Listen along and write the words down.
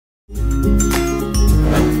Hi,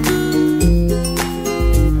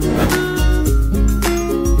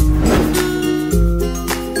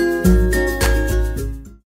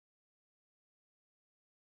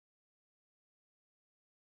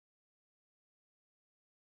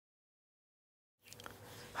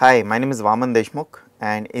 my name is Vaman Deshmukh,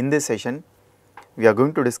 and in this session we are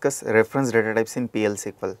going to discuss reference data types in PL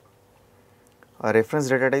SQL. Reference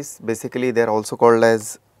data types, basically they are also called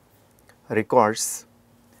as records,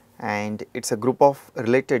 and it's a group of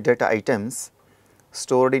related data items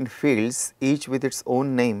stored in fields, each with its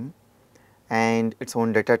own name and its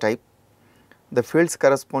own data type. The fields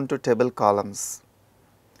correspond to table columns.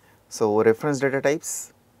 So reference data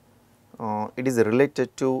types, it is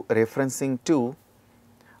related to referencing to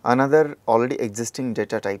another already existing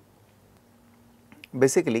data type.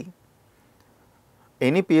 Basically,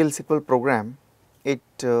 any PL SQL program, it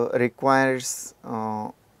requires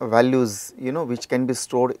values which can be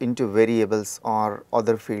stored into variables or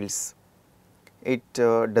other fields. It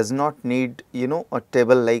does not need a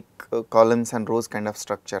table like columns and rows kind of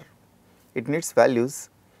structure. It needs values,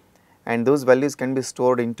 and those values can be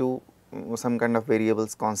stored into some kind of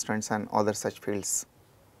variables, constants and other such fields.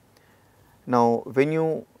 Now, when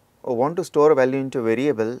you want to store a value into a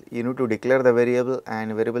variable, you need to declare the variable,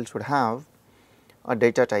 and variable should have a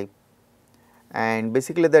data type, and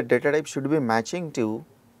basically that data type should be matching to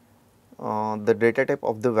the data type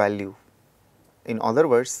of the value. In other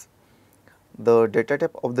words, the data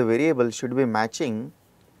type of the variable should be matching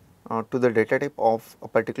to the data type of a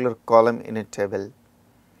particular column in a table.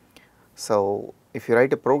 So, if you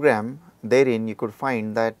write a program, therein you could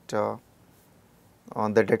find that the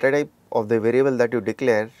data type of the variable that you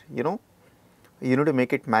declare, you need to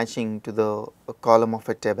make it matching to the column of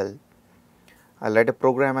a table. I'll write a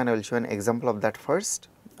program and I will show an example of that first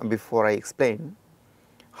before I explain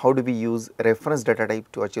how do we use reference data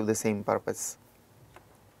type to achieve the same purpose.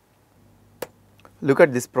 Look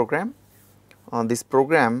at this program. This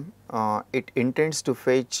program, it intends to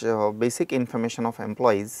fetch basic information of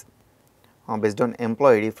employees based on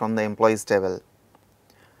employee ID from the employees table.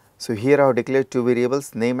 So, here I have declared two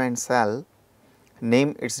variables, name and sal.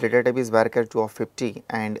 Name, its data type is varchar 2 of 50,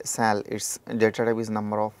 and sal, its data type is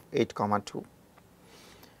number of 8,2.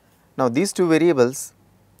 Now, these two variables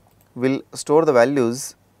will store the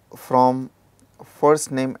values from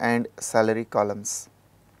first name and salary columns,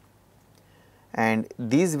 and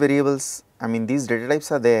these variables, these data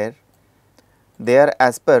types are there, they are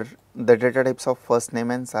as per the data types of first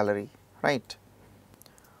name and salary, right.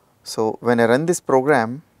 So, when I run this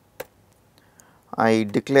program, I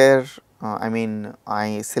declare,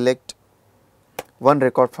 I select one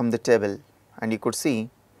record from the table, and you could see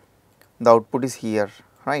the output is here,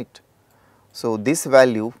 right. So, this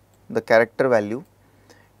value, the character value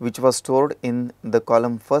which was stored in the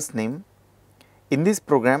column first name, in this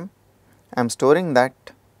program I am storing that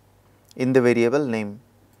in the variable name.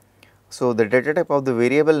 So, the data type of the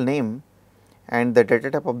variable name and the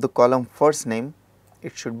data type of the column first name,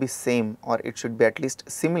 it should be same, or it should be at least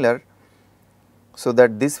similar, so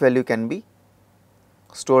that this value can be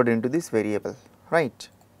stored into this variable, right.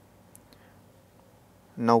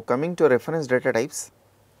 Now, coming to reference data types,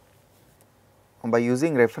 by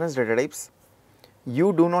using reference data types,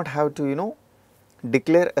 you do not have to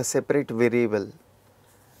declare a separate variable.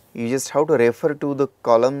 You just have to refer to the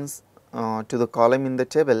columns, to the column in the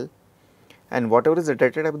table, and whatever is the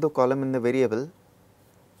data type of the column in the variable,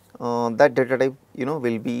 that data type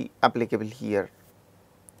will be applicable here.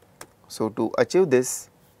 So, to achieve this,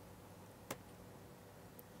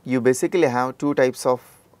 you basically have two types of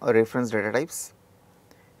reference data types.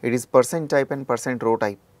 It is percent type and percent row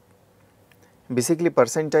type. Basically,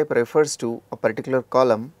 percent type refers to a particular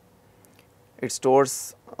column. It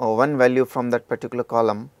stores one value from that particular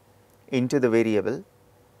column into the variable.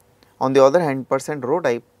 On the other hand, percent row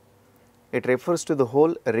type, it refers to the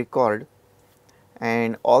whole record,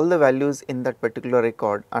 and all the values in that particular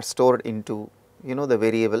record are stored into the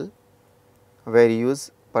variable where you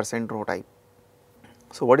use percent row type.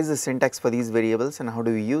 So, what is the syntax for these variables and how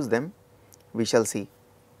do we use them? We shall see.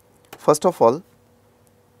 First of all,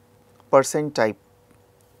 percent type,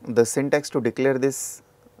 the syntax to declare this,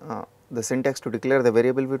 the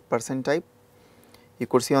variable with percent type, you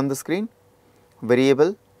could see on the screen,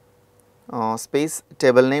 variable space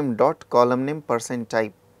table name dot column name percent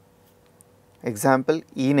type. Example,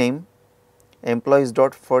 ename employees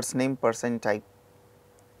dot first name percent type.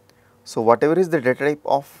 So, whatever is the data type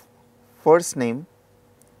of first name,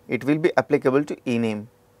 it will be applicable to ename.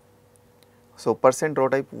 So, percent row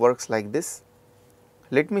type works like this.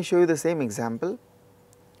 Let me show you the same example,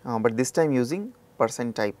 but this time using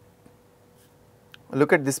percent type.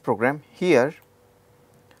 look at this program. Here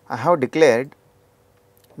I have declared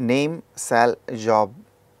name, sal, job,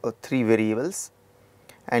 3 variables,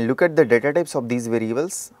 and look at the data types of these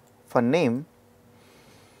variables. For name,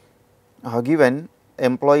 I have given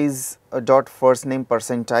employees dot first name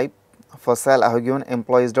percent type. For sal, I have given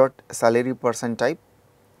employees dot salary percent type.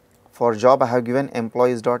 For job, I have given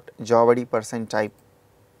employees dot job ID percent type.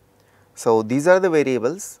 So these are the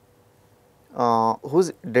variables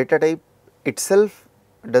whose data type itself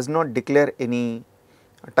does not declare any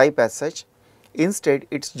type as such. Instead,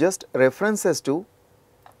 it is just references to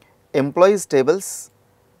employees tables,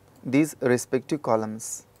 these respective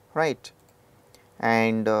columns, right.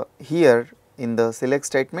 And here in the select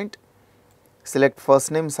statement, select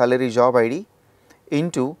first name, salary, job ID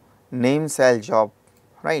into name, sal, job,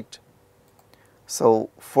 right. So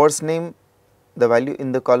first name, the value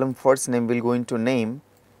in the column first name will go into name,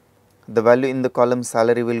 the value in the column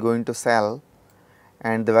salary will go into sal,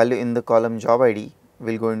 and the value in the column job ID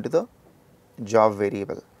will go into the job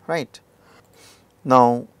variable, right.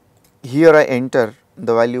 Now here I enter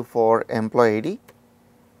the value for employee ID,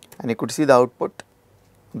 and you could see the output.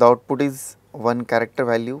 The output is one character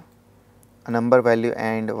value, a number value,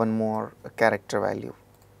 and one more character value.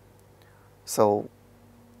 So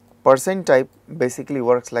percent type basically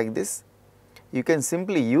works like this. You can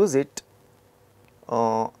simply use it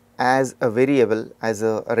as a variable, as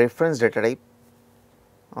a reference data type.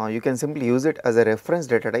 You can simply use it as a reference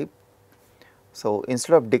data type. So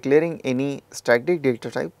instead of declaring any static data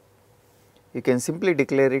type, you can simply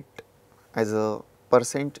declare it as a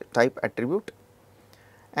percent type attribute,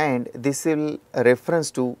 and this will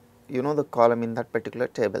reference to the column in that particular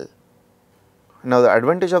table. Now the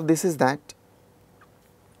advantage of this is that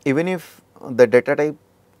even if the data type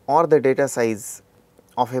or the data size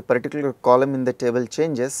of a particular column in the table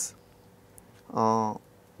changes,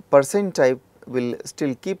 percent type will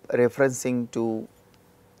still keep referencing to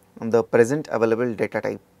the present available data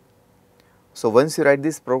type. So once you write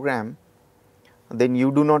this program, then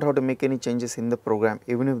you do not have to make any changes in the program,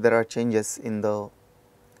 even if there are changes in the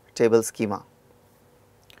table schema.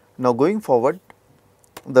 Now going forward,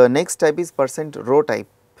 the next type is percent row type.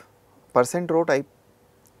 Percent row type,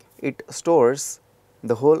 it stores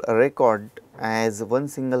the whole record as one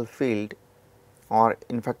single field, or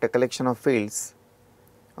in fact a collection of fields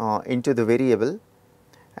into the variable,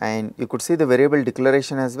 and you could see the variable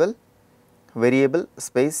declaration as well, variable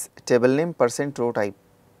space table name percent row type.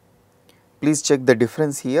 Please check the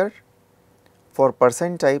difference here. For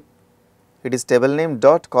percent type, it is table name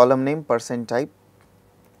dot column name percent type,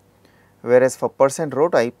 whereas for percent row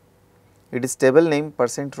type, it is table name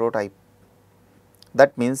percent row type.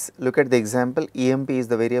 That means, look at the example, EMP is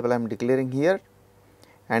the variable I am declaring here,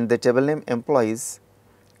 and the table name employees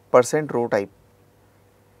percent row type.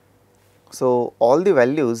 So all the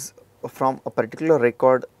values from a particular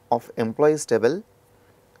record of employees table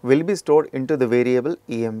will be stored into the variable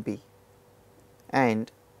EMP, and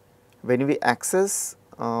when we access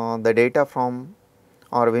the data from,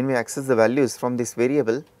 or when we access the values from this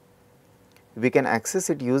variable, we can access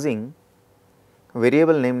it using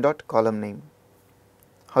variable name dot column name.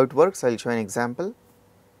 How it works, I will show an example.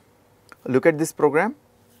 Look at this program.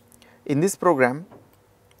 In this program,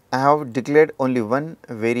 I have declared only one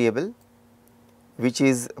variable, which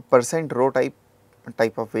is percent row type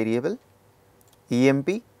of variable,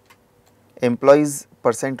 EMP employees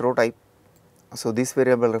percent row type. So this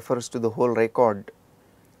variable refers to the whole record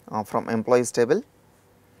from employees table.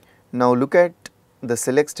 Now look at the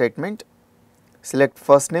select statement, select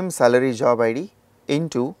first name, salary, job ID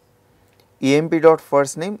into EMP dot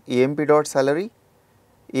first name, EMP dot salary,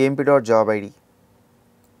 EMP dot job ID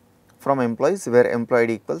from employees, where employee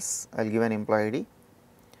ID equals, I will give an employee ID.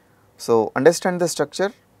 So understand the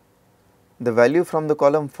structure. The value from the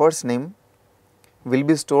column first name will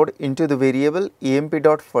be stored into the variable EMP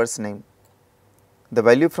dot first name. The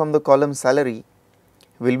value from the column salary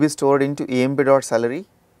will be stored into EMP dot salary,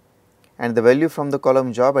 and the value from the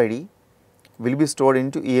column job ID will be stored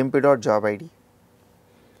into EMP dot job ID.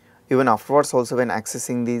 Even afterwards also, when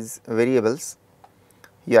accessing these variables,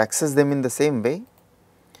 you access them in the same way.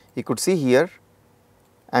 You could see here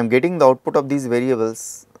I am getting the output of these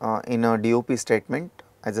variables in a DOP statement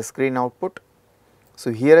as a screen output.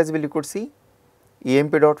 So here as well you could see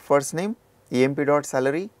EMP dot first name, EMP dot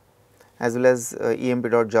salary, as well as EMP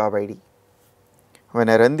dot job ID. When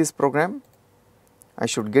I run this program, I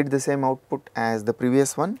should get the same output as the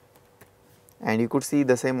previous one, and you could see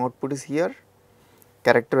the same output is here,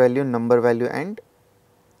 character value, number value, and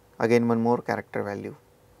again one more character value.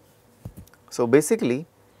 So basically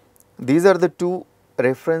these are the two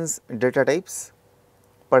reference data types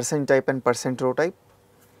percent type and percent row type.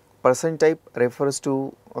 Percent type refers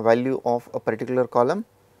to a value of a particular column.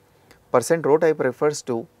 Percent row type refers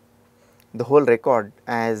to the whole record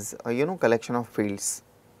as a collection of fields.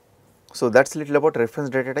 So that's little about reference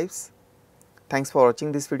data types. Thanks for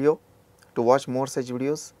watching this video. To watch more such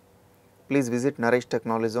videos, please visit Naresh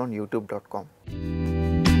Technology on youtube.com.